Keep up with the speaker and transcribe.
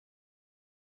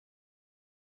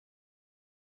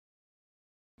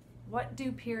What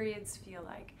do periods feel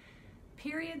like?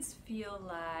 Periods feel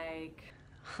like...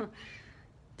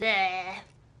 Bleh.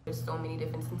 There's so many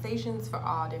different sensations for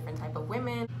all different type of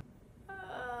women.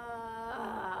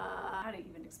 How do you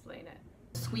even explain it?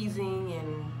 Squeezing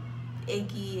and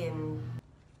achy and...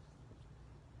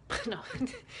 No.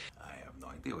 I have no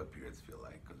idea what periods feel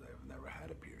like because I've never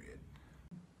had a period.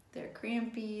 They're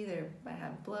crampy, they might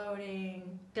have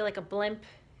bloating. Feel like a blimp,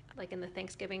 like in the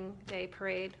Thanksgiving Day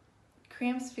parade.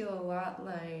 Cramps feel a lot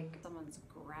like Someone's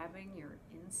grabbing your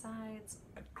insides.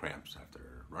 I had cramps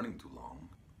after running too long.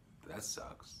 That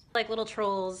sucks. Like little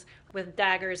trolls with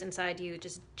daggers inside you,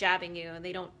 just jabbing you, and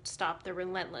they don't stop. They're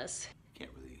relentless.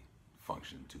 Can't really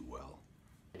function too well.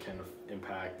 It kind of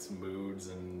impacts moods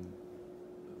and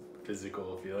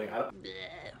physical feeling.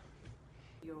 Bleh.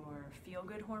 Your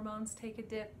feel-good hormones take a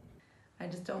dip. I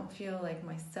just don't feel like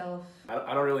myself.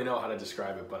 I don't really know how to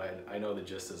describe it, but I know the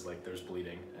gist is like there's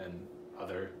bleeding and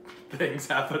other things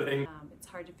happening. It's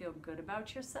hard to feel good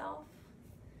about yourself.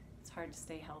 It's hard to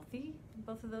stay healthy.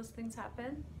 Both of those things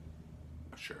happen.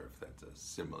 Not sure if that's a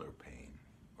similar pain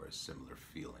or a similar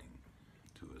feeling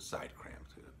to a side cramp,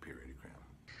 to a period cramp.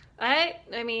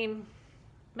 I mean,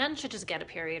 men should just get a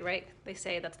period, right? They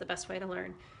say that's the best way to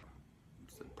learn.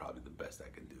 It's probably the best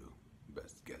I can do.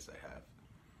 Best guess I have.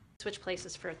 Switch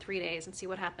places for 3 days and see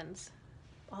what happens.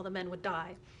 All the men would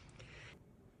die.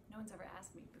 No one's ever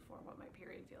asked me before.